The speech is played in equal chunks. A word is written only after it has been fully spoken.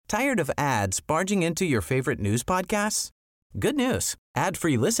Tired of ads barging into your favorite news podcasts? Good news.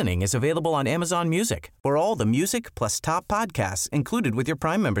 Ad-free listening is available on Amazon Music for all the music plus top podcasts included with your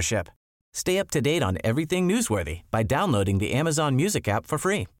Prime membership. Stay up to date on everything newsworthy by downloading the Amazon Music app for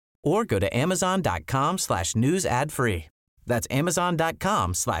free or go to amazon.com/news ad free. That's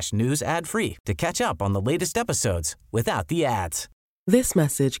amazon.com/news ad free to catch up on the latest episodes without the ads. This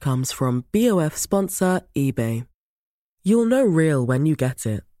message comes from BOF sponsor eBay. You'll know real when you get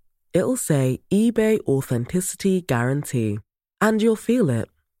it. It'll say eBay Authenticity Guarantee. And you'll feel it.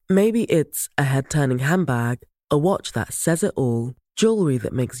 Maybe it's a head-turning handbag, a watch that says it all, jewelry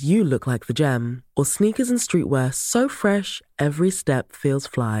that makes you look like the gem, or sneakers and streetwear so fresh every step feels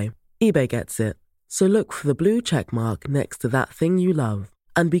fly. eBay gets it. So look for the blue check mark next to that thing you love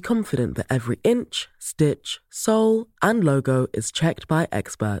and be confident that every inch, stitch, sole, and logo is checked by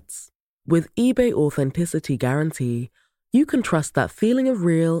experts. With eBay Authenticity Guarantee, you can trust that feeling of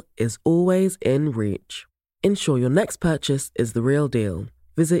real is always in reach. Ensure your next purchase is the real deal.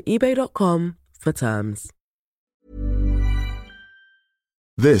 Visit ebay.com for terms.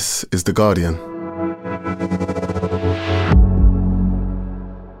 This is The Guardian.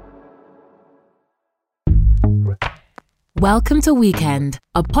 Welcome to Weekend,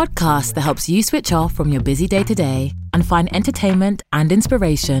 a podcast that helps you switch off from your busy day-to-day and find entertainment and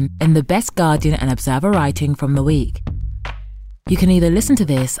inspiration in the best Guardian and Observer writing from the week. You can either listen to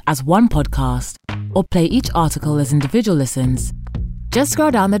this as one podcast or play each article as individual listens. Just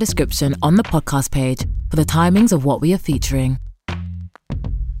scroll down the description on the podcast page for the timings of what we are featuring.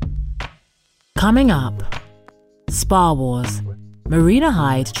 Coming up, Spa Wars. Marina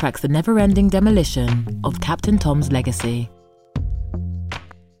Hyde tracks the never-ending demolition of Captain Tom's legacy.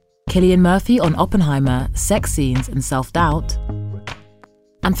 Cillian Murphy on Oppenheimer, sex scenes and self-doubt.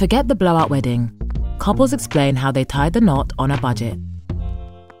 And forget the blowout wedding. Couples explain how they tied the knot on a budget.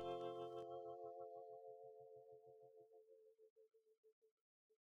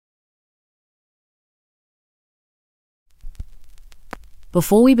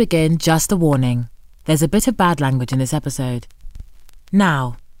 Before we begin, just a warning. There's a bit of bad language in this episode.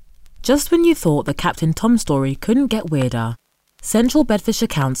 Now, just when you thought the Captain Tom story couldn't get weirder, Central Bedfordshire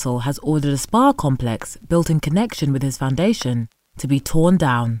Council has ordered a spa complex built in connection with his foundation to be torn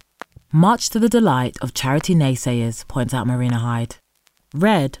down, much to the delight of charity naysayers, points out Marina Hyde.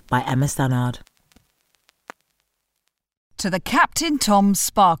 Read by Emma Stannard. To the Captain Tom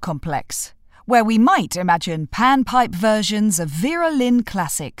Spa Complex, where we might imagine panpipe versions of Vera Lynn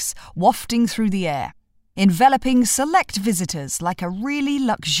classics wafting through the air, enveloping select visitors like a really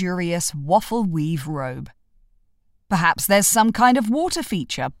luxurious waffle weave robe. Perhaps there's some kind of water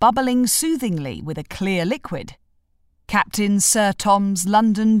feature bubbling soothingly with a clear liquid. Captain Sir Tom's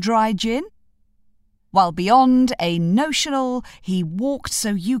London Dry Gin? While beyond a notional "he walked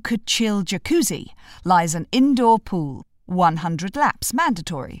so you could chill" jacuzzi lies an indoor pool, 100 laps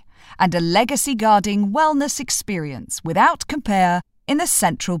mandatory, and a legacy-guarding wellness experience without compare in the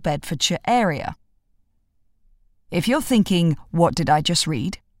central Bedfordshire area. If you're thinking, what did I just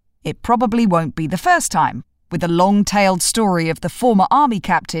read? It probably won't be the first time, with a long-tailed story of the former army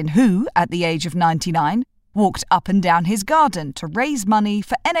captain who, at the age of 99, walked up and down his garden to raise money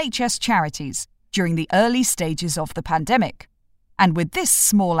for NHS charities during the early stages of the pandemic. And with this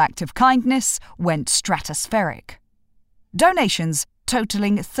small act of kindness went stratospheric. Donations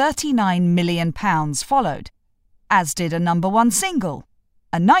totalling £39 million followed, as did a #1 single,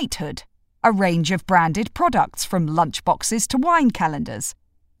 a knighthood, a range of branded products from lunchboxes to wine calendars,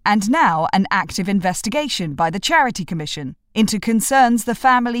 and now an active investigation by the Charity Commission into concerns the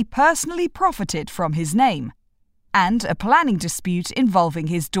family personally profited from his name, and a planning dispute involving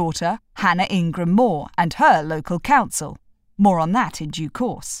his daughter, Hannah Ingram Moore, and her local council. More on that in due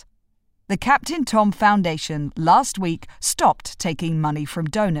course. The Captain Tom Foundation last week stopped taking money from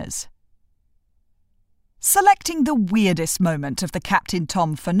donors. Selecting the weirdest moment of the Captain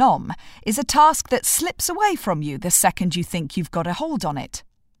Tom phenom is a task that slips away from you the second you think you've got a hold on it.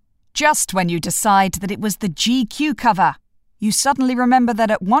 Just when you decide that it was the GQ cover, you suddenly remember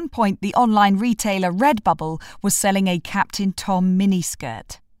that at one point the online retailer Redbubble was selling a Captain Tom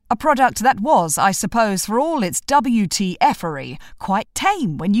miniskirt. A product that was, I suppose, for all its WTF-ery, quite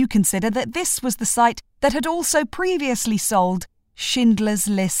tame when you consider that this was the site that had also previously sold Schindler's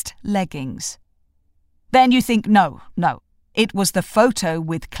List leggings. Then you think, no, it was the photo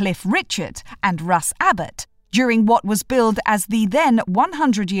with Cliff Richard and Russ Abbott during what was billed as the then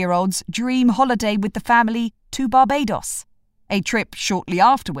 100-year-old's dream holiday with the family to Barbados, a trip shortly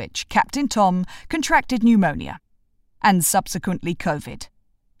after which Captain Tom contracted pneumonia and subsequently COVID,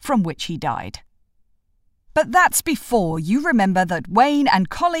 from which he died. But that's before you remember that Wayne and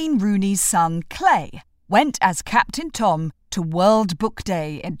Colleen Rooney's son, Clay, went as Captain Tom to World Book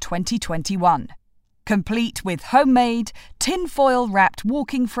Day in 2021, complete with homemade, tinfoil-wrapped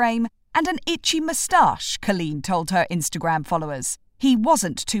walking frame and an itchy moustache, Colleen told her Instagram followers he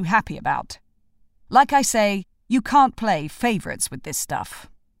wasn't too happy about. Like I say, you can't play favourites with this stuff.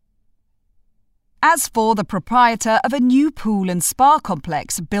 As for the proprietor of a new pool and spa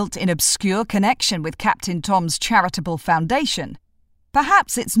complex built in obscure connection with Captain Tom's charitable foundation,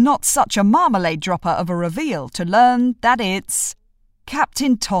 perhaps it's not such a marmalade dropper of a reveal to learn that it's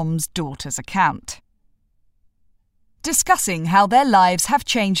Captain Tom's daughter's account. Discussing how their lives have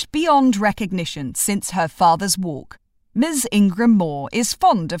changed beyond recognition since her father's walk, Ms. Ingram Moore is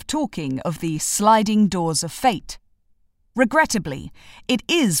fond of talking of the sliding doors of fate. Regrettably, it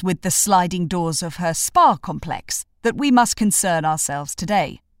is with the sliding doors of her spa complex that we must concern ourselves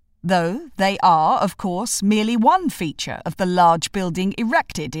today, though they are, of course, merely one feature of the large building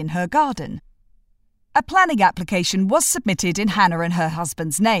erected in her garden. A planning application was submitted in Hannah and her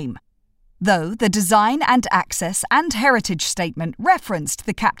husband's name, though the design and access and heritage statement referenced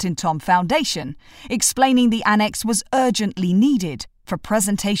the Captain Tom Foundation, explaining the annex was urgently needed for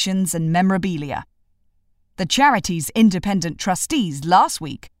presentations and memorabilia. The charity's independent trustees last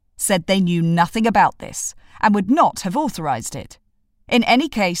week said they knew nothing about this and would not have authorised it. In any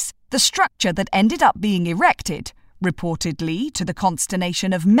case, the structure that ended up being erected, reportedly to the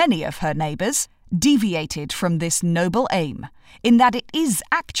consternation of many of her neighbours, deviated from this noble aim, in that it is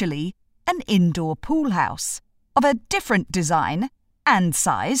actually an indoor pool house of a different design and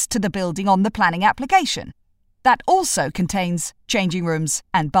size to the building on the planning application. That also contains changing rooms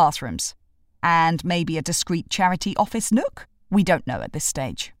and bathrooms. And maybe a discreet charity office nook? We don't know at this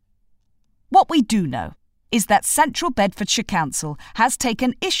stage. What we do know is that Central Bedfordshire Council has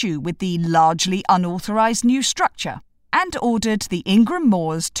taken issue with the largely unauthorised new structure and ordered the Ingram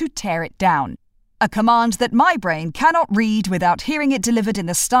Moores to tear it down, a command that my brain cannot read without hearing it delivered in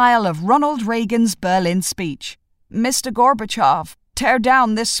the style of Ronald Reagan's Berlin speech. Mr. Gorbachev, tear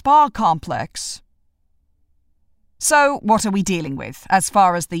down this spa complex. So, what are we dealing with as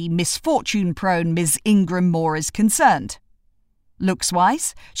far as the misfortune-prone Ms. Ingram Moore is concerned?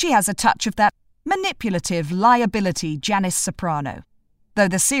 Looks-wise, she has a touch of that manipulative liability Janice Soprano, though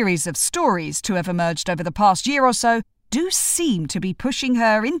the series of stories to have emerged over the past year or so do seem to be pushing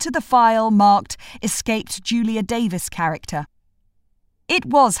her into the file marked escaped Julia Davis character. It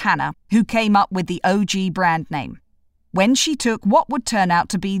was Hannah who came up with the OG brand name, when she took what would turn out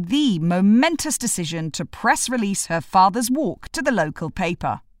to be the momentous decision to press release her father's walk to the local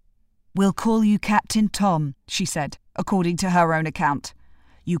paper. "We'll call you Captain Tom," she said, according to her own account.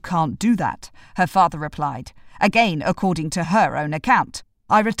 "You can't do that," her father replied, again according to her own account.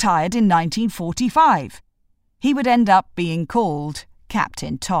 "I retired in 1945. He would end up being called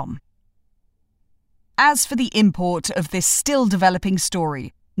Captain Tom. As for the import of this still developing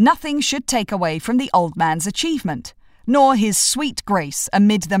story, nothing should take away from the old man's achievement, nor his sweet grace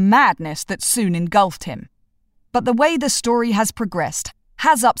amid the madness that soon engulfed him. But the way the story has progressed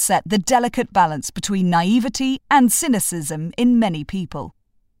has upset the delicate balance between naivety and cynicism in many people.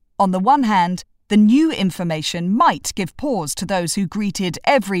 On the one hand, the new information might give pause to those who greeted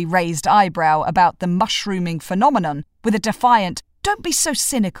every raised eyebrow about the mushrooming phenomenon with a defiant, "Don't be so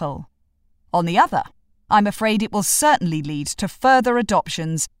cynical." On the other, I'm afraid it will certainly lead to further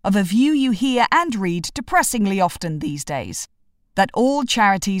adoptions of a view you hear and read depressingly often these days, that all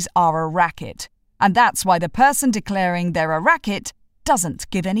charities are a racket, and that's why the person declaring they're a racket doesn't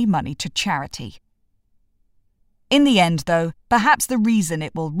give any money to charity. In the end, though, perhaps the reason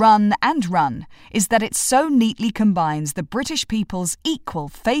it will run and run is that it so neatly combines the British people's equal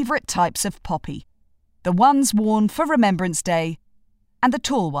favourite types of poppy, the ones worn for Remembrance Day and the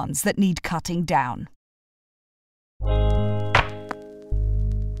tall ones that need cutting down.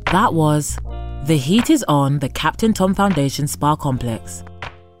 That was The Heat is on the Captain Tom Foundation Spa Complex,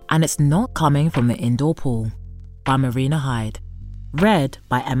 and it's not coming from the indoor pool, by Marina Hyde. Read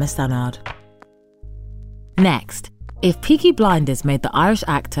by Emma Stannard. Next, if Peaky Blinders made the Irish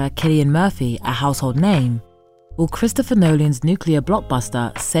actor Cillian Murphy a household name, will Christopher Nolan's nuclear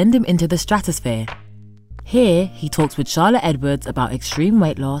blockbuster send him into the stratosphere? Here, he talks with Charlotte Edwards about extreme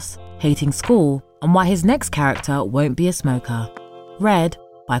weight loss, hating school, and why his next character won't be a smoker. Read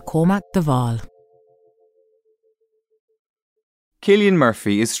by Cormac Duval. Cillian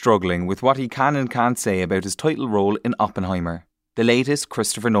Murphy is struggling with what he can and can't say about his title role in Oppenheimer, the latest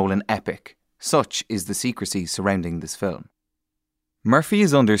Christopher Nolan epic. Such is the secrecy surrounding this film. Murphy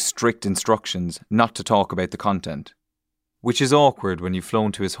is under strict instructions not to talk about the content. which is awkward when you've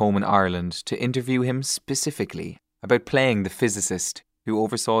flown to his home in Ireland to interview him specifically about playing the physicist who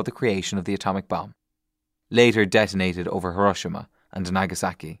oversaw the creation of the atomic bomb, later detonated over Hiroshima and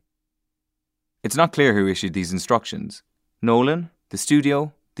Nagasaki. It's not clear who issued these instructions. Nolan, the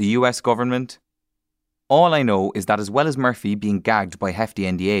studio, the US government. All I know is that as well as Murphy being gagged by hefty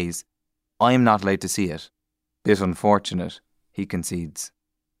NDAs, I'm not allowed to see it. Bit unfortunate, he concedes.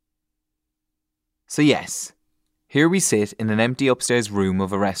 So yes, here we sit in an empty upstairs room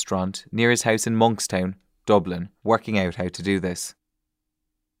of a restaurant near his house in Monkstown, Dublin, working out how to do this.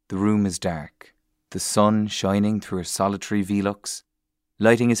 The room is dark, the sun shining through a solitary Velux,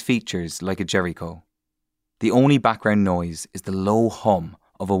 lighting his features like a Jericho. The only background noise is the low hum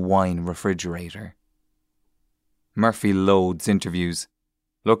of a wine refrigerator. Murphy loads interviews,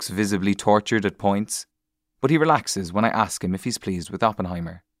 looks visibly tortured at points, but he relaxes when I ask him if he's pleased with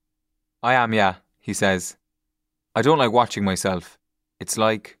Oppenheimer. I am, yeah, he says. I don't like watching myself. It's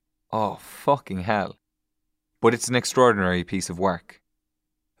like, oh, fucking hell. But it's an extraordinary piece of work.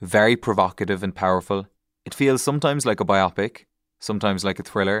 Very provocative and powerful. It feels sometimes like a biopic, sometimes like a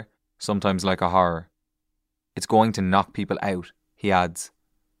thriller, sometimes like a horror. It's going to knock people out, he adds.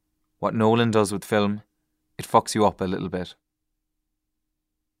 What Nolan does with film, it fucks you up a little bit.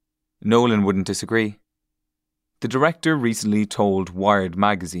 Nolan wouldn't disagree. The director recently told Wired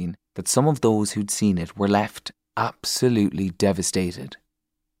magazine that some of those who'd seen it were left absolutely devastated.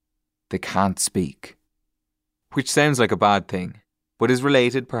 They can't speak. Which sounds like a bad thing, but is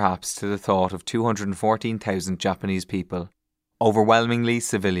related perhaps to the thought of 214,000 Japanese people, overwhelmingly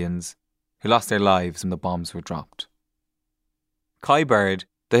civilians, who lost their lives when the bombs were dropped. Kai Bird,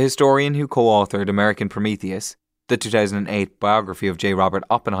 the historian who co-authored American Prometheus, the 2008 biography of J. Robert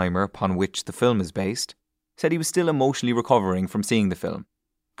Oppenheimer upon which the film is based, said he was still emotionally recovering from seeing the film,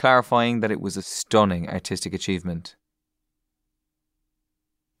 clarifying that it was a stunning artistic achievement.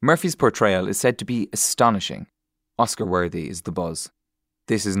 Murphy's portrayal is said to be astonishing. Oscar-worthy is the buzz.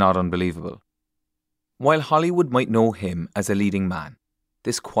 This is not unbelievable. While Hollywood might know him as a leading man,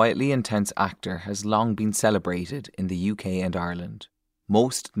 this quietly intense actor has long been celebrated in the UK and Ireland,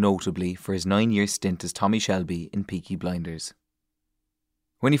 most notably for his 9-year stint as Tommy Shelby in Peaky Blinders.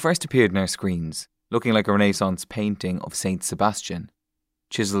 When he first appeared in our screens, looking like a Renaissance painting of Saint Sebastian,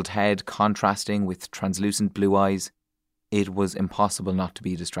 chiselled head contrasting with translucent blue eyes, it was impossible not to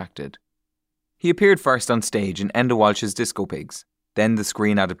be distracted. He appeared first on stage in Enda Walsh's Disco Pigs, then the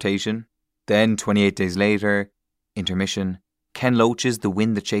screen adaptation, then 28 Days Later, Intermission, Ken Loach's The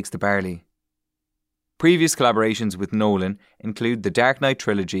Wind That Shakes the Barley. Previous collaborations with Nolan include the Dark Knight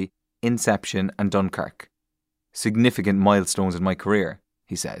trilogy, Inception and Dunkirk. Significant milestones in my career,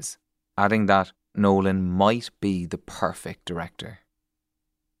 he says, adding that Nolan might be the perfect director.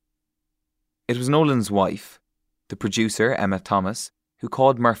 It was Nolan's wife, the producer Emma Thomas, who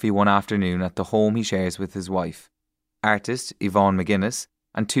called Murphy one afternoon at the home he shares with his wife, artist Yvonne McGuinness,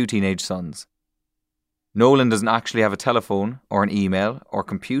 and 2 teenage sons. Nolan doesn't actually have a telephone or an email or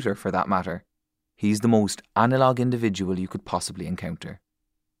computer for that matter. He's the most analogue individual you could possibly encounter.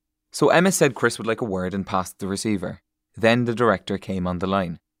 So Emma said Chris would like a word and passed the receiver. Then the director came on the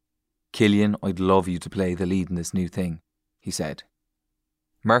line. Cillian, I'd love you to play the lead in this new thing, he said.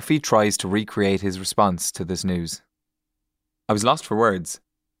 Murphy tries to recreate his response to this news. I was lost for words,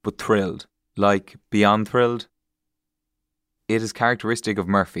 but thrilled, like beyond thrilled. It is characteristic of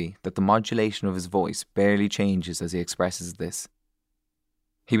Murphy that the modulation of his voice barely changes as he expresses this.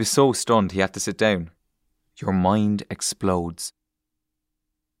 He was so stunned he had to sit down. Your mind explodes.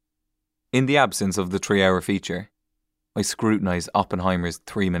 In the absence of the 3-hour feature, I scrutinise Oppenheimer's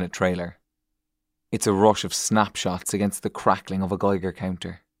 3-minute trailer. It's a rush of snapshots against the crackling of a Geiger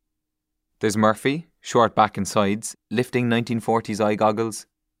counter. There's Murphy, short back and sides, lifting 1940s eye goggles,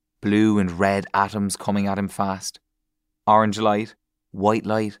 blue and red atoms coming at him fast, orange light, white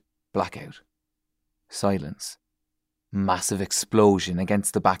light, blackout. Silence. Massive explosion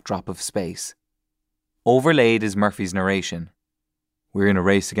against the backdrop of space. Overlaid is Murphy's narration. We're in a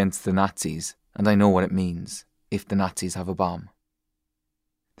race against the Nazis, and I know what it means, if the Nazis have a bomb.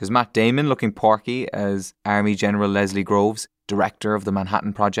 There's Matt Damon looking porky as Army General Leslie Groves, director of the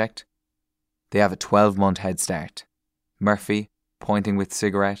Manhattan Project. They have a 12-month head start. Murphy, pointing with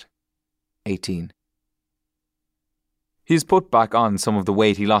cigarette, 18. He's put back on some of the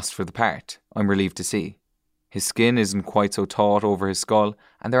weight he lost for the part, I'm relieved to see. His skin isn't quite so taut over his skull,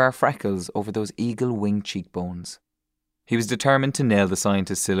 and there are freckles over those eagle-wing cheekbones. He was determined to nail the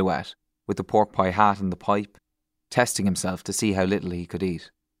scientist's silhouette, with the pork pie hat and the pipe, testing himself to see how little he could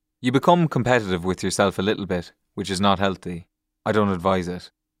eat. You become competitive with yourself a little bit, which is not healthy. I don't advise it.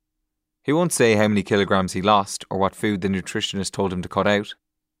 He won't say how many kilograms he lost or what food the nutritionist told him to cut out.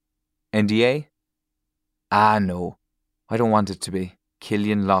 NDA? Ah, no. I don't want it to be.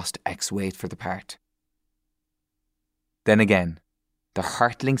 Cillian lost X weight for the part. Then again, the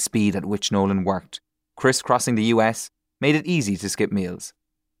hurtling speed at which Nolan worked, crisscrossing the US, made it easy to skip meals.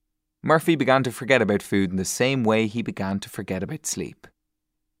 Murphy began to forget about food in the same way he began to forget about sleep.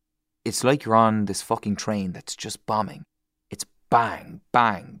 It's like you're on this fucking train that's just bombing. It's bang,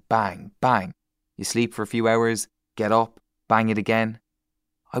 bang, bang, bang. You sleep for a few hours, get up, bang it again.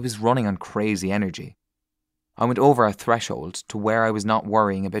 I was running on crazy energy. I went over a threshold to where I was not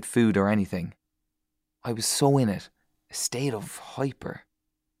worrying about food or anything. I was so in it, a state of hyper.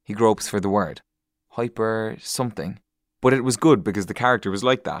 He gropes for the word. Hyper something. But it was good because the character was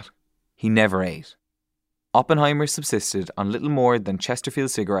like that. He never ate. Oppenheimer subsisted on little more than Chesterfield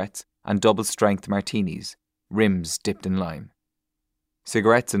cigarettes and double-strength martinis, rims dipped in lime.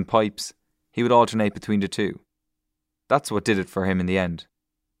 Cigarettes and pipes, he would alternate between the two. That's what did it for him in the end.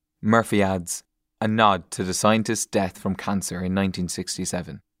 Murphy adds, a nod to the scientist's death from cancer in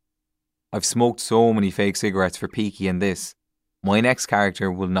 1967. I've smoked so many fake cigarettes for Peaky and this. My next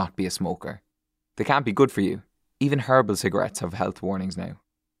character will not be a smoker. They can't be good for you. Even herbal cigarettes have health warnings now.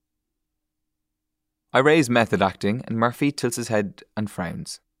 I raise method acting and Murphy tilts his head and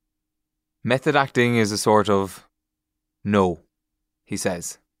frowns. Method acting is a sort of... No, he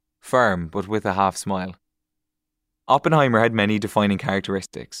says, firm but with a half smile. Oppenheimer had many defining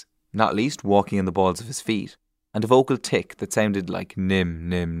characteristics, not least walking on the balls of his feet, and a vocal tick that sounded like nim,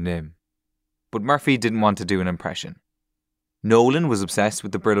 nim, nim. But Murphy didn't want to do an impression. Nolan was obsessed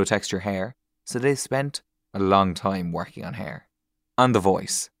with the Brillo texture hair, so they spent a long time working on hair. And the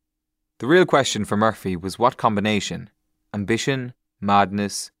voice. The real question for Murphy was what combination, ambition,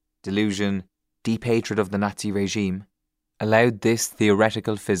 madness, delusion, deep hatred of the Nazi regime, allowed this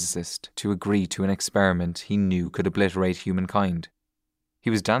theoretical physicist to agree to an experiment he knew could obliterate humankind. He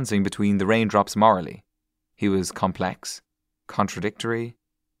was dancing between the raindrops morally. He was complex, contradictory,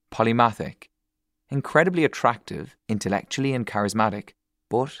 polymathic, incredibly attractive, intellectually and charismatic,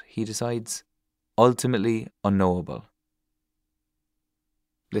 but, he decides, ultimately unknowable.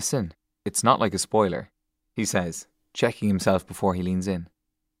 Listen, it's not like a spoiler, he says, checking himself before he leans in.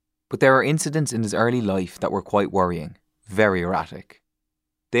 But there are incidents in his early life that were quite worrying, very erratic.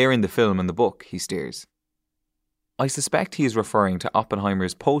 They're in the film and the book, he steers. I suspect he is referring to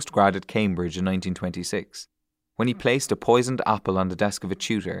Oppenheimer's postgrad at Cambridge in 1926, when he placed a poisoned apple on the desk of a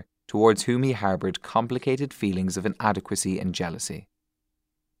tutor towards whom he harboured complicated feelings of inadequacy and jealousy.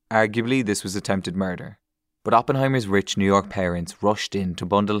 Arguably, this was attempted murder, but Oppenheimer's rich New York parents rushed in to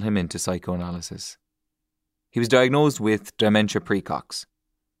bundle him into psychoanalysis. He was diagnosed with dementia praecox,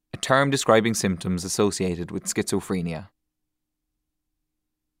 a term describing symptoms associated with schizophrenia.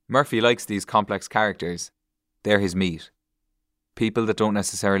 Murphy likes these complex characters. They're his meat. People that don't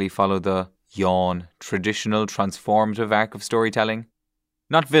necessarily follow the traditional transformative arc of storytelling.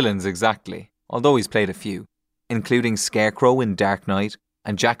 Not villains exactly, although he's played a few, including Scarecrow in Dark Knight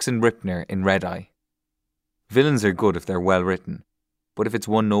and Jackson Ripner in Red Eye. Villains are good if they're well written, but if it's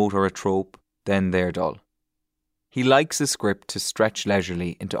one note or a trope, then they're dull. He likes a script to stretch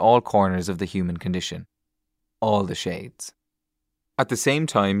leisurely into all corners of the human condition, all the shades. At the same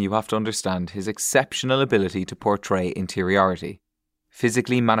time, you have to understand his exceptional ability to portray interiority,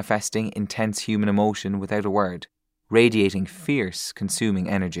 physically manifesting intense human emotion without a word, radiating fierce, consuming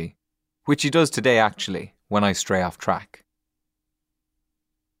energy, which he does today actually, when I stray off track.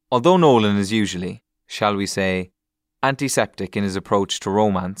 Although Nolan is usually, shall we say, antiseptic in his approach to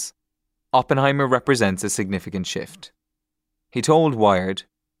romance, Oppenheimer represents a significant shift. He told Wired,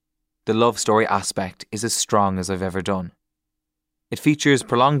 "The love story aspect is as strong as I've ever done." It features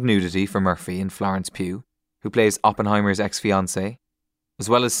prolonged nudity for Murphy and Florence Pugh, who plays Oppenheimer's ex-fiancée, as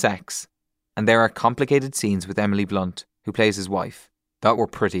well as sex, and there are complicated scenes with Emily Blunt, who plays his wife, that were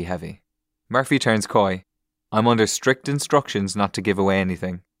pretty heavy. Murphy turns coy. I'm under strict instructions not to give away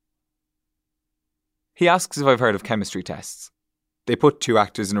anything. He asks if I've heard of chemistry tests. They put two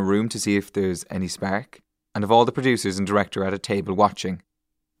actors in a room to see if there's any spark, and have all the producers and director at a table watching.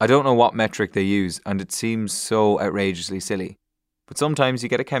 I don't know what metric they use, and it seems so outrageously silly. But sometimes you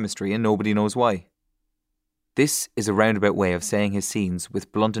get a chemistry and nobody knows why. This is a roundabout way of saying his scenes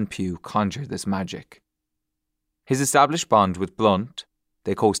with Blunt and Pugh conjure this magic. His established bond with Blunt,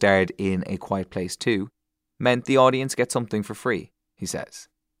 they co-starred in A Quiet Place 2, meant the audience gets something for free, he says.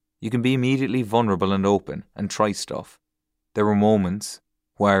 You can be immediately vulnerable and open and try stuff. There were moments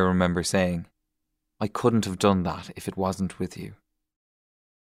where I remember saying, I couldn't have done that if it wasn't with you.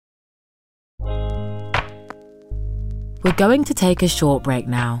 We're going to take a short break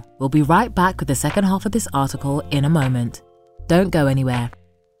now. We'll be right back with the second half of this article in a moment. Don't go anywhere.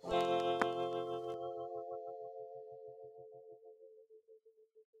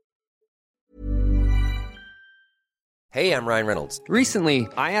 Hey, I'm Ryan Reynolds. Recently,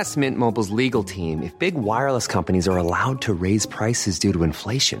 I asked Mint Mobile's legal team if big wireless companies are allowed to raise prices due to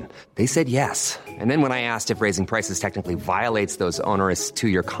inflation. They said yes. And then when I asked if raising prices technically violates those onerous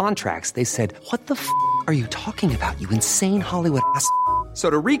two-year contracts, they said, "What the f*** are you talking about, you insane Hollywood ass?" So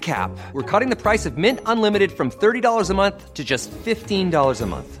to recap, we're cutting the price of Mint Unlimited from $30 a month to just $15 a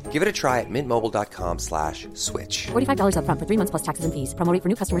month. Give it a try at mintmobile.com/switch. $45 up front for 3 months plus taxes and fees. Promo rate for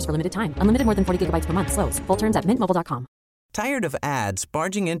new customers for limited time. Unlimited more than 40 gigabytes per month. Slows full terms at mintmobile.com. Tired of ads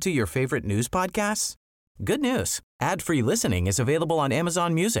barging into your favorite news podcasts? Good news. Ad-free listening is available on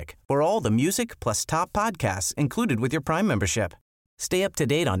Amazon Music for all the music plus top podcasts included with your Prime membership. Stay up to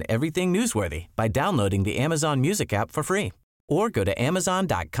date on everything newsworthy by downloading the Amazon Music app for free. Or go to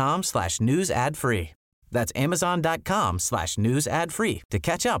amazon.com/news ad free. That's amazon.com/news ad free to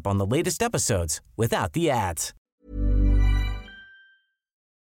catch up on the latest episodes without the ads.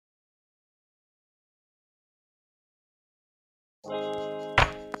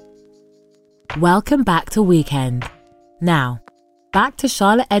 Welcome back to Weekend. Now, back to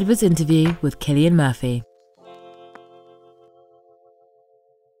Charlotte Edwards' interview with Cillian Murphy.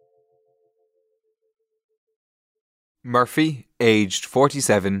 Murphy, aged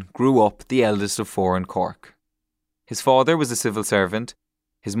 47, grew up the eldest of four in Cork. His father was a civil servant,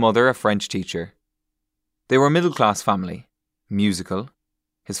 his mother a French teacher. They were a middle-class family, musical.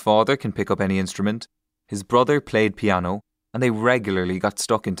 His father can pick up any instrument, his brother played piano, and they regularly got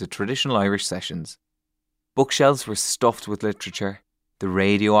stuck into traditional Irish sessions. Bookshelves were stuffed with literature, the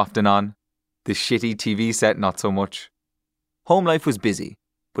radio often on, the shitty TV set not so much. Home life was busy,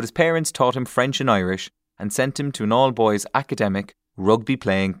 but his parents taught him French and Irish and sent him to an all-boys academic,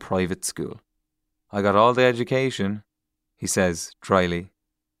 rugby-playing private school. "I got all the education," he says dryly.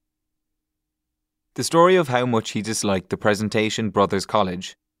 The story of how much he disliked the Presentation Brothers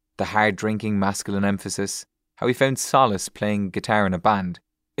College, the hard-drinking masculine emphasis, how he found solace playing guitar in a band,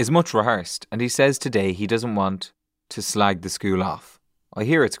 is much rehearsed, and he says today he doesn't want to slag the school off. I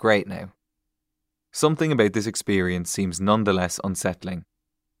hear it's great now. Something about this experience seems nonetheless unsettling.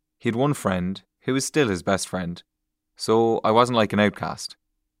 He had one friend, who is still his best friend, so I wasn't like an outcast.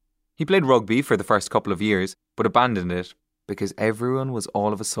 He played rugby for the first couple of years, but abandoned it because everyone was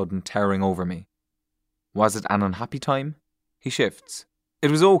all of a sudden towering over me. Was it an unhappy time? He shifts.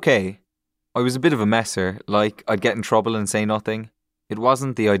 It was okay. I was a bit of a messer, like I'd get in trouble and say nothing. It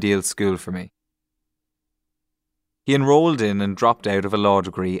wasn't the ideal school for me. He enrolled in and dropped out of a law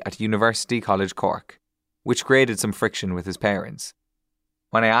degree at University College Cork, which created some friction with his parents.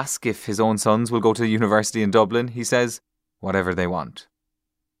 When I ask if his own sons will go to university in Dublin, he says, whatever they want.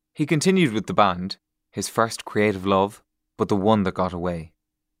 He continued with the band, his first creative love, but the one that got away.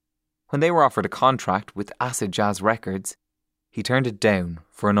 When they were offered a contract with Acid Jazz Records, he turned it down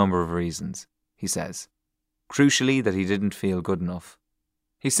for a number of reasons, he says. Crucially, that he didn't feel good enough.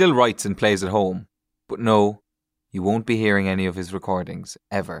 He still writes and plays at home, but no, you won't be hearing any of his recordings,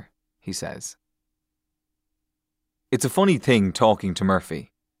 ever, he says. It's a funny thing talking to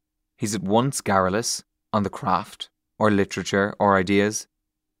Murphy. He's at once garrulous on the craft, or literature, or ideas,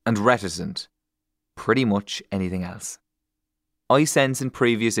 and reticent, pretty much anything else. I sense in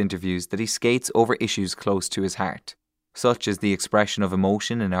previous interviews that he skates over issues close to his heart, such as the expression of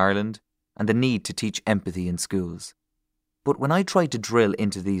emotion in Ireland and the need to teach empathy in schools. But when I try to drill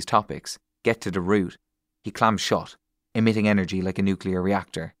into these topics, get to the root, he clams shut, emitting energy like a nuclear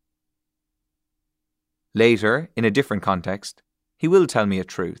reactor. Later, in a different context, he will tell me a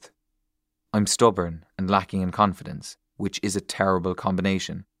truth. I'm stubborn and lacking in confidence, which is a terrible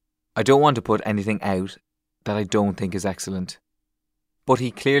combination. I don't want to put anything out that I don't think is excellent. But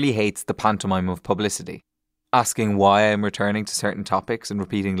he clearly hates the pantomime of publicity, asking why I'm returning to certain topics and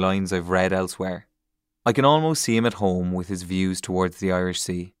repeating lines I've read elsewhere. I can almost see him at home with his views towards the Irish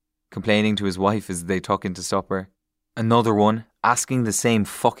Sea, complaining to his wife as they tuck into supper. Another one, asking the same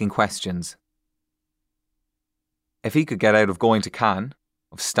fucking questions. If he could get out of going to Cannes,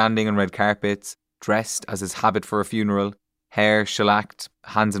 of standing on red carpets, dressed as his habit for a funeral, hair shellacked,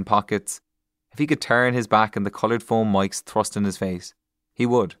 hands in pockets, if he could turn his back and the coloured foam mics thrust in his face, he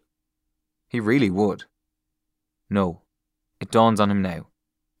would. He really would. No, it dawns on him now.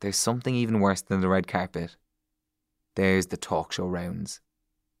 There's something even worse than the red carpet. There's the talk show rounds.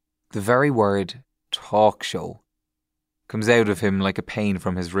 The very word, talk show, comes out of him like a pain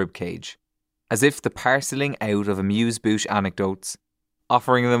from his ribcage, as if the parcelling out of amuse-bouche anecdotes,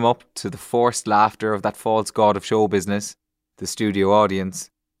 offering them up to the forced laughter of that false god of show business, the studio audience,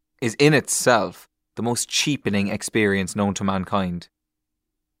 is in itself the most cheapening experience known to mankind.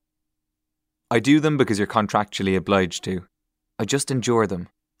 I do them because you're contractually obliged to. I just endure them.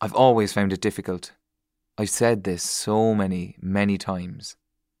 I've always found it difficult. I've said this so many times.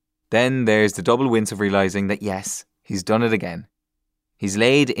 Then there's the double wince of realising that yes, he's done it again. He's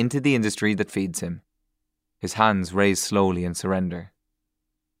laid into the industry that feeds him. His hands raise slowly in surrender.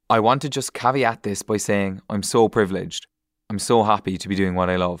 I want to just caveat this by saying I'm so privileged. I'm so happy to be doing what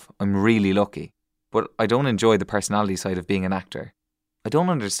I love. I'm really lucky. But I don't enjoy the personality side of being an actor. I don't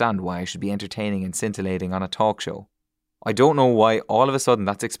understand why I should be entertaining and scintillating on a talk show. I don't know why all of a sudden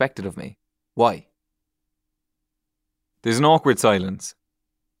that's expected of me. Why? There's an awkward silence.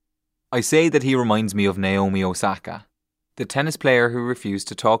 I say that he reminds me of Naomi Osaka, the tennis player who refused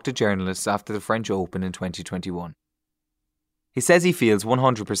to talk to journalists after the French Open in 2021. He says he feels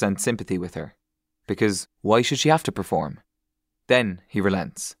 100% sympathy with her, because why should she have to perform? Then he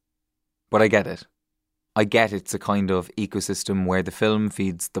relents. But I get it. I get it's a kind of ecosystem where the film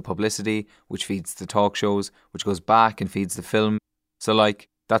feeds the publicity, which feeds the talk shows, which goes back and feeds the film. So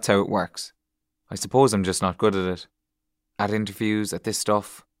that's how it works. I suppose I'm just not good at it. At interviews, at this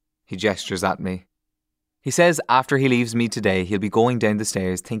stuff. He gestures at me. He says after he leaves me today, he'll be going down the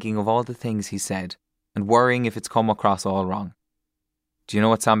stairs thinking of all the things he said and worrying if it's come across all wrong. Do you know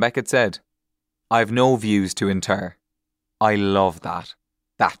what Sam Beckett said? I've no views to inter. I love that.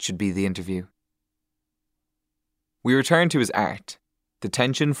 That should be the interview. We return to his art. The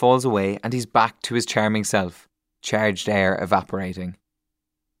tension falls away and he's back to his charming self, charged air evaporating.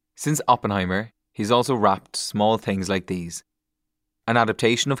 Since Oppenheimer, he's also rapped small things like these. An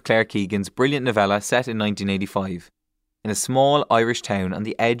adaptation of Claire Keegan's brilliant novella set in 1985, in a small Irish town on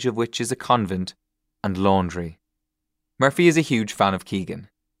the edge of which is a convent and laundry. Murphy is a huge fan of Keegan.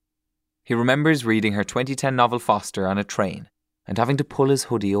 He remembers reading her 2010 novel Foster on a train and having to pull his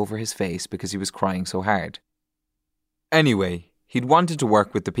hoodie over his face because he was crying so hard. Anyway, he'd wanted to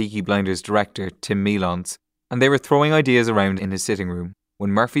work with the Peaky Blinders director Tim Milans, and they were throwing ideas around in his sitting room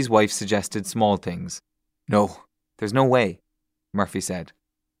when Murphy's wife suggested small things. No, there's no way, Murphy said.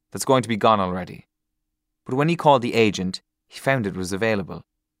 That's going to be gone already. But when he called the agent, he found it was available.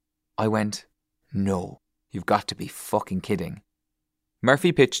 I went, no, you've got to be fucking kidding.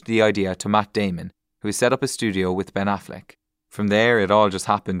 Murphy pitched the idea to Matt Damon, who had set up a studio with Ben Affleck. From there, it all just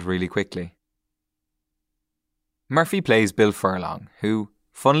happened really quickly. Murphy plays Bill Furlong, who,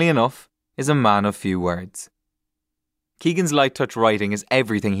 funnily enough, is a man of few words. Keegan's light-touch writing is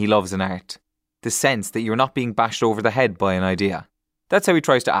everything he loves in art. The sense that you're not being bashed over the head by an idea. That's how he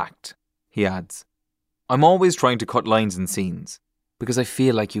tries to act, he adds. I'm always trying to cut lines in scenes, because I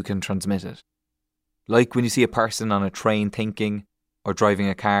feel like you can transmit it. Like when you see a person on a train thinking, or driving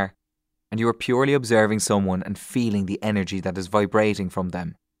a car, and you are purely observing someone and feeling the energy that is vibrating from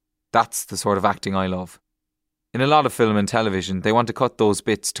them. That's the sort of acting I love. In a lot of film and television, they want to cut those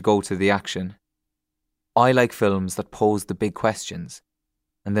bits to go to the action. I like films that pose the big questions,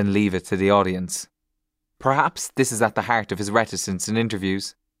 and then leave it to the audience. Perhaps this is at the heart of his reticence in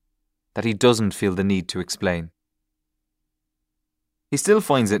interviews, that he doesn't feel the need to explain. He still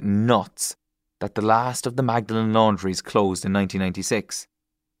finds it nuts that the last of the Magdalen laundries closed in 1996,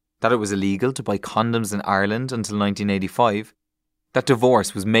 that it was illegal to buy condoms in Ireland until 1985, that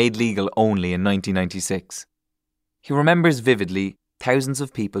divorce was made legal only in 1996. He remembers vividly thousands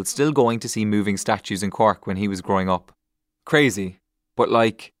of people still going to see moving statues in Cork when he was growing up. Crazy, but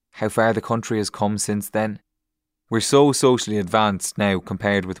how far the country has come since then. We're so socially advanced now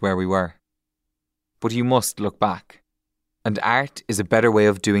compared with where we were. But you must look back. And art is a better way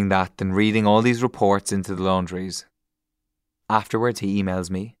of doing that than reading all these reports into the laundries. Afterwards, he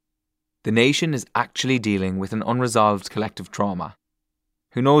emails me. The nation is actually dealing with an unresolved collective trauma.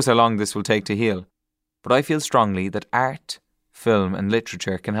 Who knows how long this will take to heal, but I feel strongly that art, film and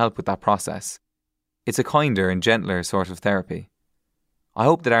literature can help with that process. It's a kinder and gentler sort of therapy. I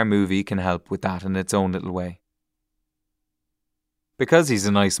hope that our movie can help with that in its own little way. Because he's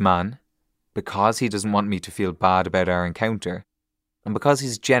a nice man, because he doesn't want me to feel bad about our encounter, and because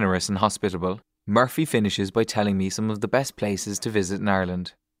he's generous and hospitable, Murphy finishes by telling me some of the best places to visit in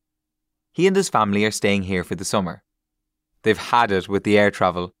Ireland. He and his family are staying here for the summer. They've had it with the air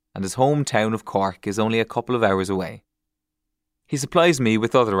travel, and his hometown of Cork is only a couple of hours away. He supplies me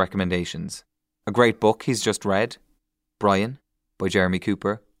with other recommendations. A great book he's just read, Brian, by Jeremy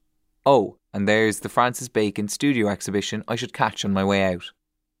Cooper. Oh, and there's the Francis Bacon studio exhibition I should catch on my way out.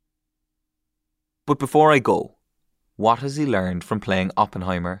 But before I go, what has he learned from playing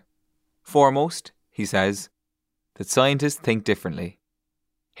Oppenheimer? Foremost, he says, that scientists think differently,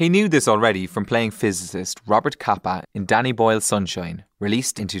 He knew this already from playing physicist Robert Capa in Danny Boyle's Sunshine,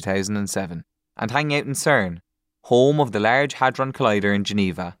 released in 2007, and hanging out in CERN, home of the Large Hadron Collider in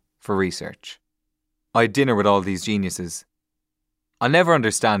Geneva, for research. I had dinner with all these geniuses. I'll never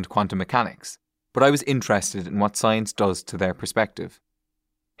understand quantum mechanics, but I was interested in what science does to their perspective.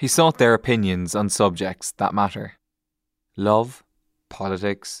 He sought their opinions on subjects that matter. Love,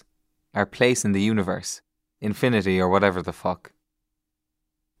 politics, our place in the universe, infinity or whatever the fuck.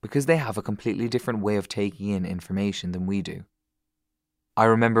 Because they have a completely different way of taking in information than we do. I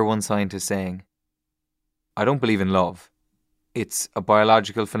remember one scientist saying, "I don't believe in love. It's a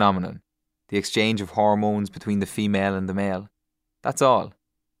biological phenomenon, the exchange of hormones between the female and the male. That's all.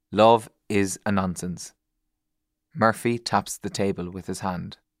 Love is a nonsense." Murphy taps the table with his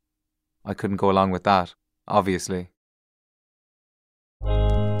hand. I couldn't go along with that, obviously.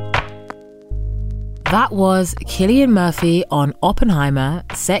 That was Cillian Murphy on Oppenheimer,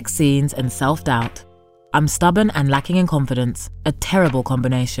 Sex Scenes and Self-Doubt. I'm Stubborn and Lacking in Confidence, a terrible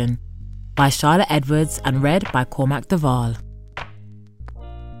combination, by Charlotte Edwards and read by Cormac Duval.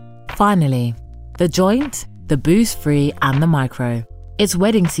 Finally, The Joint, The Booze Free and The Micro. It's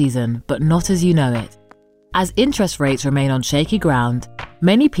wedding season, but not as you know it. As interest rates remain on shaky ground,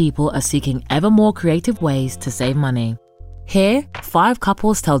 many people are seeking ever more creative ways to save money. Here, 5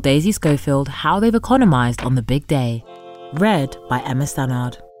 couples tell Daisy Schofield how they've economised on the big day. Read by Emma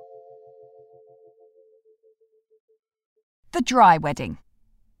Stannard. The Dry Wedding.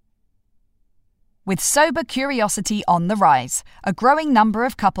 With sober curiosity on the rise, a growing number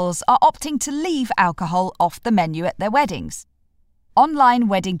of couples are opting to leave alcohol off the menu at their weddings. Online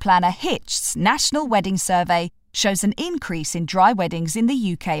wedding planner Hitch's National Wedding Survey shows an increase in dry weddings in the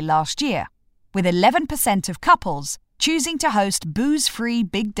UK last year, with 11% of couples choosing to host booze-free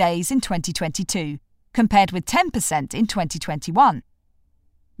big days in 2022, compared with 10% in 2021.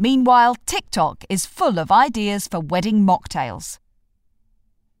 Meanwhile, TikTok is full of ideas for wedding mocktails.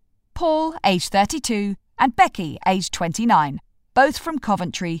 Paul, aged 32, and Becky, aged 29, both from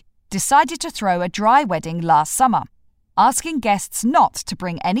Coventry, decided to throw a dry wedding last summer, asking guests not to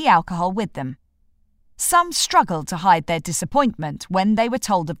bring any alcohol with them. Some struggled to hide their disappointment when they were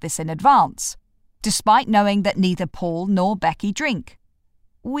told of this in advance, despite knowing that neither Paul nor Becky drink.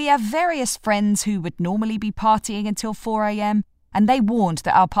 "We have various friends who would normally be partying until 4 a.m, and they warned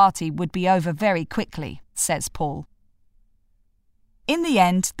that our party would be over very quickly," says Paul. In the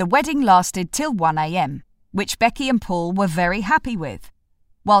end, the wedding lasted till 1 a.m, which Becky and Paul were very happy with,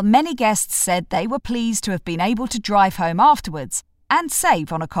 while many guests said they were pleased to have been able to drive home afterwards and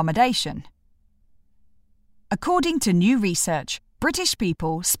save on accommodation. According to new research, British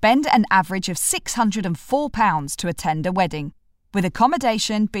people spend an average of £604 to attend a wedding, with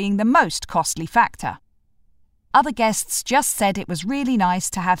accommodation being the most costly factor. Other guests just said it was really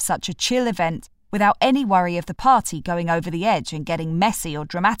nice to have such a chill event without any worry of the party going over the edge and getting messy or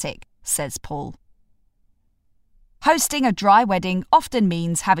dramatic, says Paul. Hosting a dry wedding often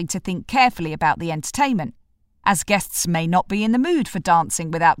means having to think carefully about the entertainment, as guests may not be in the mood for dancing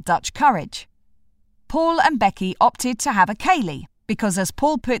without Dutch courage. Paul and Becky opted to have a ceilidh because, as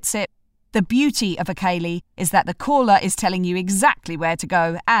Paul puts it, the beauty of a ceilidh is that the caller is telling you exactly where to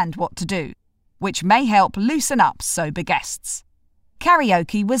go and what to do, which may help loosen up sober guests.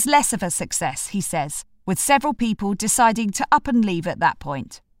 Karaoke was less of a success, he says, with several people deciding to up and leave at that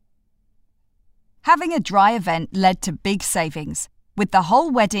point. Having a dry event led to big savings, with the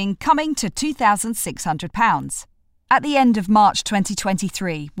whole wedding coming to £2,600. At the end of March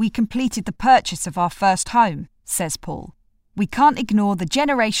 2023, we completed the purchase of our first home, says Paul. We can't ignore the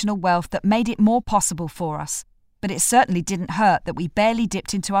generational wealth that made it more possible for us, but it certainly didn't hurt that we barely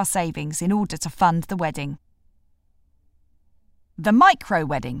dipped into our savings in order to fund the wedding. The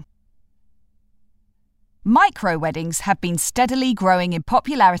micro-wedding. Micro-weddings have been steadily growing in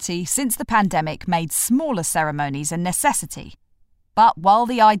popularity since the pandemic made smaller ceremonies a necessity. But while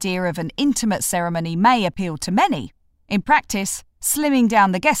the idea of an intimate ceremony may appeal to many, in practice, slimming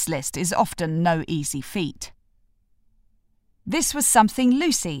down the guest list is often no easy feat. This was something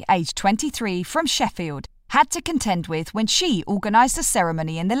Lucy, aged 23, from Sheffield, had to contend with when she organised a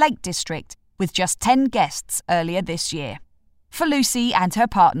ceremony in the Lake District with just 10 guests earlier this year. For Lucy and her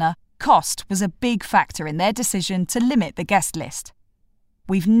partner, cost was a big factor in their decision to limit the guest list.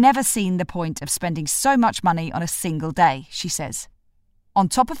 "We've never seen the point of spending so much money on a single day," she says. On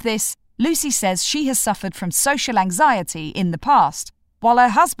top of this, Lucy says she has suffered from social anxiety in the past, while her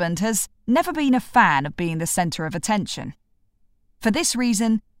husband has never been a fan of being the centre of attention. For this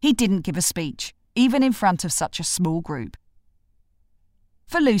reason, he didn't give a speech, even in front of such a small group.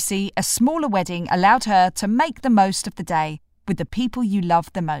 For Lucy, a smaller wedding allowed her to make the most of the day with the people you love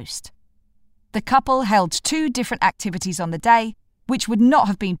the most. The couple held 2 different activities on the day, which would not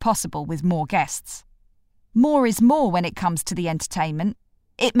have been possible with more guests. More is more when it comes to the entertainment.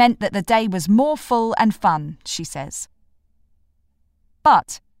 It meant that the day was more full and fun, she says.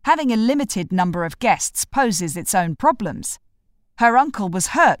 But having a limited number of guests poses its own problems. Her uncle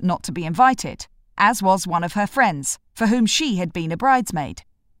was hurt not to be invited, as was one of her friends, for whom she had been a bridesmaid.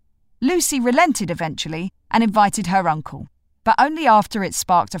 Lucy relented eventually and invited her uncle, but only after it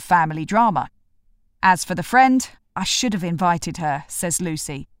sparked a family drama. As for the friend, I should have invited her, says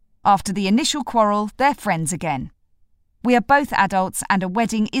Lucy. After the initial quarrel, they're friends again. We are both adults and a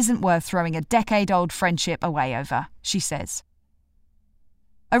wedding isn't worth throwing a decade-old friendship away over, she says.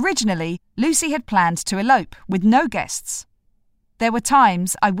 Originally, Lucy had planned to elope with no guests. There were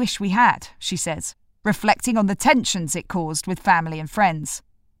times I wish we had, she says, reflecting on the tensions it caused with family and friends.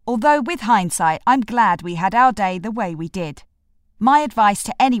 Although with hindsight, I'm glad we had our day the way we did. My advice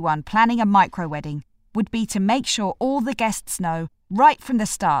to anyone planning a micro-wedding would be to make sure all the guests know right from the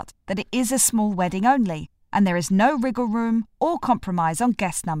start that it is a small wedding only, and there is no wriggle room or compromise on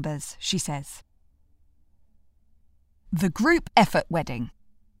guest numbers, she says. The group effort wedding.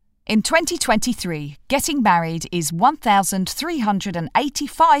 In 2023, getting married is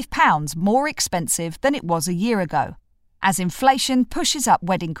 £1,385 more expensive than it was a year ago, as inflation pushes up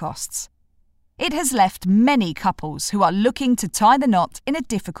wedding costs. It has left many couples who are looking to tie the knot in a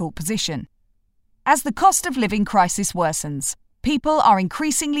difficult position. As the cost of living crisis worsens, people are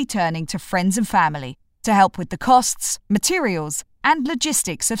increasingly turning to friends and family to help with the costs, materials, and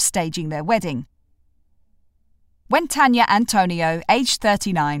logistics of staging their wedding. When Tanya Antonio, aged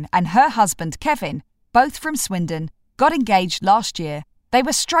 39, and her husband Kevin, both from Swindon, got engaged last year, they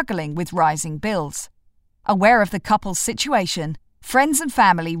were struggling with rising bills. Aware of the couple's situation, friends and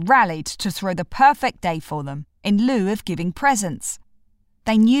family rallied to throw the perfect day for them, in lieu of giving presents.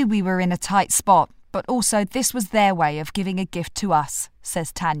 They knew we were in a tight spot, but also this was their way of giving a gift to us,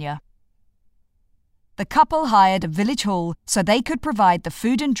 says Tanya. The couple hired a village hall so they could provide the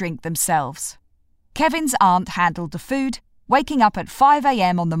food and drink themselves. Kevin's aunt handled the food, waking up at 5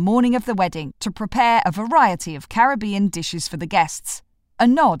 a.m. on the morning of the wedding to prepare a variety of Caribbean dishes for the guests, a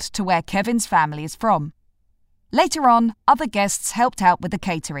nod to where Kevin's family is from. Later on, other guests helped out with the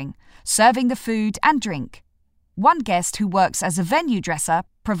catering, serving the food and drink. One guest who works as a venue dresser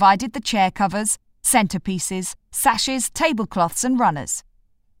provided the chair covers, centerpieces, sashes, tablecloths and runners.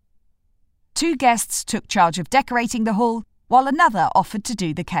 2 guests took charge of decorating the hall, while another offered to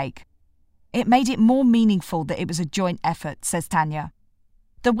do the cake. It made it more meaningful that it was a joint effort, says Tanya.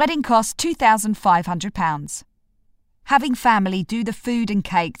 The wedding cost £2,500. Having family do the food and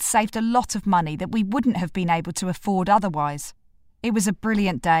cake saved a lot of money that we wouldn't have been able to afford otherwise. It was a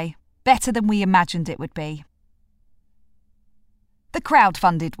brilliant day, better than we imagined it would be. The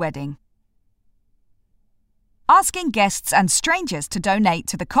crowd-funded wedding. Asking guests and strangers to donate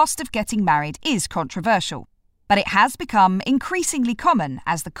to the cost of getting married is controversial, but it has become increasingly common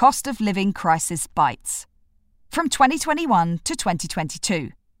as the cost of living crisis bites. From 2021 to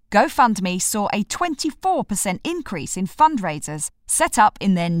 2022, GoFundMe saw a 24% increase in fundraisers set up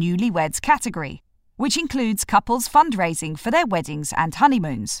in their newlyweds category, which includes couples fundraising for their weddings and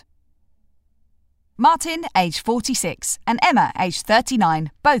honeymoons. Martin, aged 46, and Emma, aged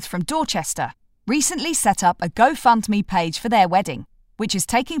 39, both from Dorchester, recently set up a GoFundMe page for their wedding, which is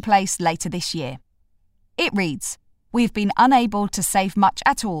taking place later this year. It reads, "We've been unable to save much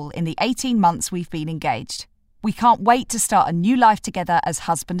at all in the 18 months we've been engaged. We can't wait to start a new life together as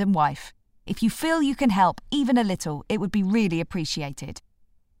husband and wife. If you feel you can help even a little, it would be really appreciated."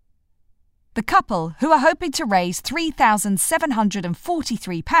 The couple, who are hoping to raise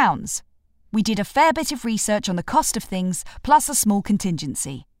 £3,743, we did a fair bit of research on the cost of things, plus a small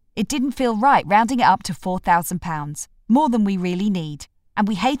contingency. It didn't feel right rounding it up to £4,000, more than we really need, and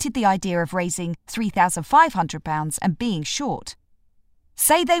we hated the idea of raising £3,500 and being short.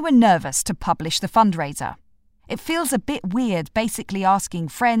 Say they were nervous to publish the fundraiser. It feels a bit weird basically asking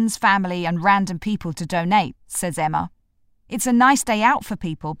friends, family and random people to donate, says Emma. It's a nice day out for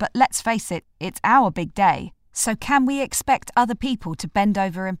people, but let's face it, it's our big day. So can we expect other people to bend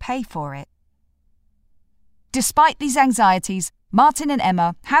over and pay for it? Despite these anxieties, Martin and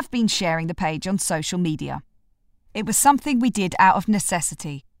Emma have been sharing the page on social media. It was something we did out of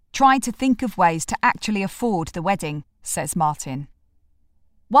necessity, trying to think of ways to actually afford the wedding, says Martin.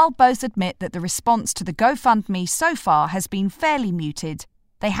 While both admit that the response to the GoFundMe so far has been fairly muted,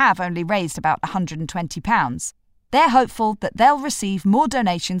 they have only raised about £120. They're hopeful that they'll receive more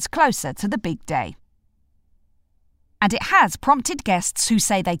donations closer to the big day. and it has prompted guests who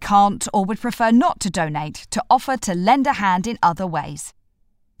say they can't or would prefer not to donate to offer to lend a hand in other ways.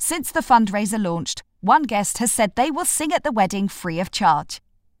 Since the fundraiser launched, one guest has said they will sing at the wedding free of charge,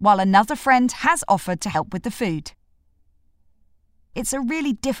 while another friend has offered to help with the food. It's a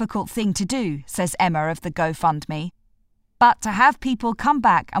really difficult thing to do, says Emma of the GoFundMe. But to have people come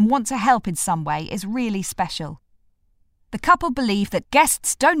back and want to help in some way is really special. The couple believe that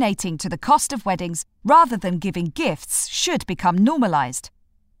guests donating to the cost of weddings rather than giving gifts should become normalised.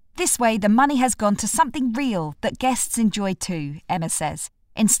 This way the money has gone to something real that guests enjoy too, Emma says,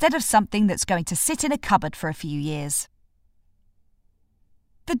 instead of something that's going to sit in a cupboard for a few years.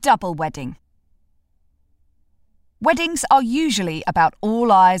 The double wedding. Weddings are usually about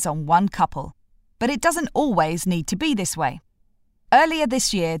all eyes on one couple, but it doesn't always need to be this way. Earlier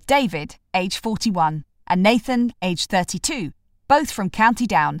this year, David, age 41, and Nathan, age 32, both from County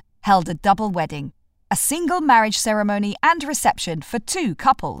Down, held a double wedding, a single marriage ceremony and reception for two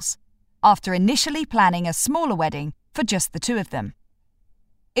couples, after initially planning a smaller wedding for just the two of them.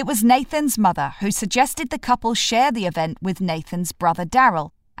 It was Nathan's mother who suggested the couple share the event with Nathan's brother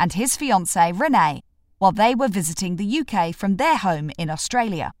Daryl and his fiancée Renee, while they were visiting the UK from their home in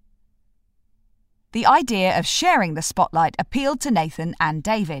Australia. The idea of sharing the spotlight appealed to Nathan and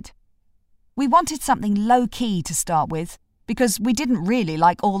David. We wanted something low-key to start with, because we didn't really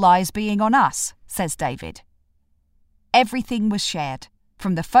like all eyes being on us, says David. Everything was shared,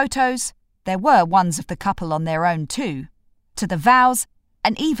 from the photos, there were ones of the couple on their own too, to the vows,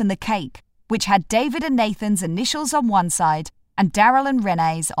 and even the cake, which had David and Nathan's initials on one side and Daryl and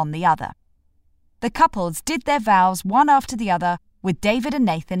Renee's on the other. The couples did their vows one after the other, with David and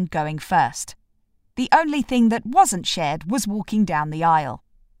Nathan going first. The only thing that wasn't shared was walking down the aisle.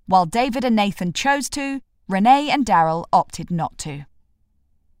 While David and Nathan chose to, Renee and Daryl opted not to.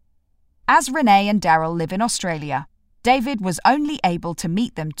 As Renee and Daryl live in Australia, David was only able to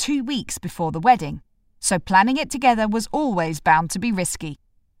meet them 2 weeks before the wedding, so planning it together was always bound to be risky.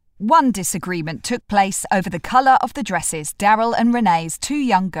 One disagreement took place over the colour of the dresses Daryl and Renee's two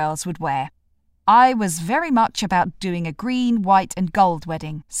young girls would wear. I was very much about doing a green, white and gold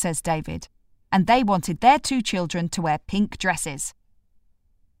wedding, says David, and they wanted their two children to wear pink dresses.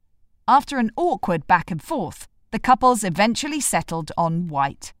 After an awkward back and forth, the couples eventually settled on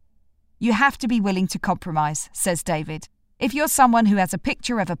white. You have to be willing to compromise, says David. If you're someone who has a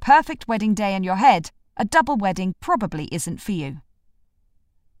picture of a perfect wedding day in your head, a double wedding probably isn't for you.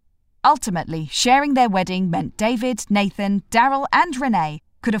 Ultimately, sharing their wedding meant David, Nathan, Daryl and Renee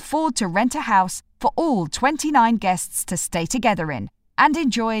could afford to rent a house for all 29 guests to stay together in and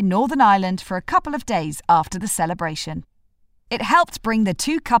enjoy Northern Ireland for a couple of days after the celebration. It helped bring the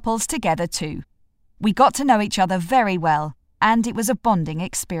two couples together too. We got to know each other very well, and it was a bonding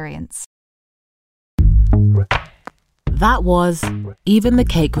experience. That was Even the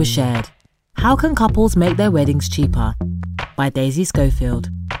Cake Was Shared. How Can Couples Make Their Weddings Cheaper? By Daisy Schofield.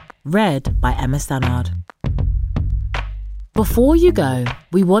 Read by Emma Stannard. Before you go,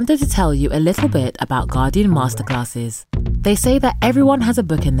 we wanted to tell you a little bit about Guardian Masterclasses. They say that everyone has a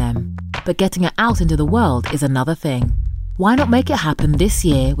book in them, but getting it out into the world is another thing. Why not make it happen this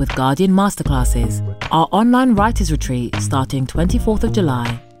year with Guardian Masterclasses? Our online writers retreat starting 24th of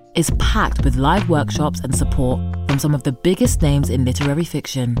July is packed with live workshops and support from some of the biggest names in literary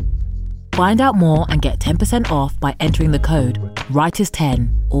fiction. Find out more and get 10% off by entering the code WRITERS10,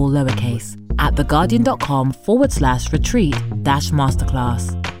 all lowercase, at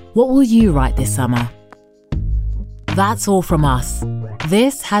theguardian.com/retreat-masterclass. What will you write this summer? That's all from us.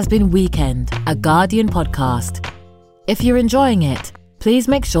 This has been Weekend, a Guardian podcast. If you're enjoying it, please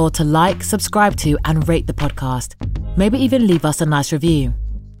make sure to like, subscribe to and rate the podcast. Maybe even leave us a nice review.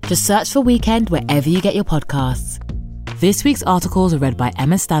 Just search for Weekend wherever you get your podcasts. This week's articles are read by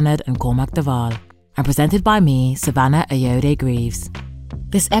Emma Stannard and Cormac Deval and presented by me, Savannah Ayode-Greaves.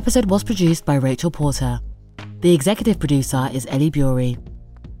 This episode was produced by Rachel Porter. The executive producer is Ellie Bury.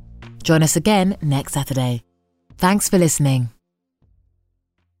 Join us again next Saturday. Thanks for listening.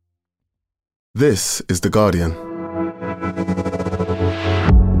 This is The Guardian.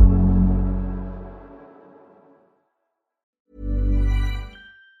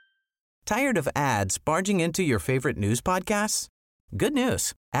 Tired of ads barging into your favorite news podcasts? Good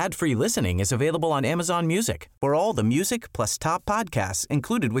news. Ad-free listening is available on Amazon Music for all the music plus top podcasts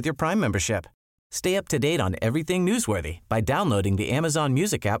included with your Prime membership. Stay up to date on everything newsworthy by downloading the Amazon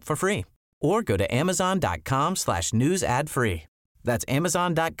Music app for free or go to amazon.com/news ad free. That's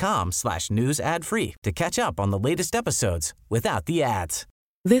amazon.com/news ad free to catch up on the latest episodes without the ads.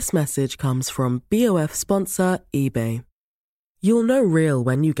 This message comes from BOF sponsor eBay. You'll know real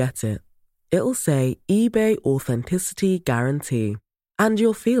when you get it. it'll say eBay Authenticity Guarantee. And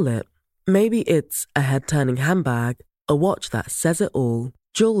you'll feel it. Maybe it's a head-turning handbag, a watch that says it all,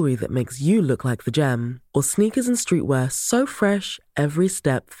 jewelry that makes you look like the gem, or sneakers and streetwear so fresh every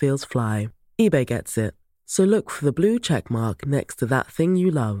step feels fly. eBay gets it. So look for the blue check mark next to that thing you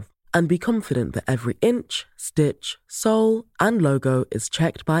love and be confident that every inch, stitch, sole, and logo is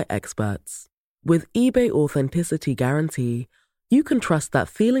checked by experts. With eBay Authenticity Guarantee, you can trust that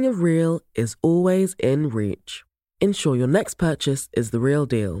feeling of real is always in reach. Ensure your next purchase is the real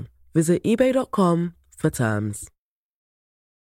deal. Visit ebay.com for terms.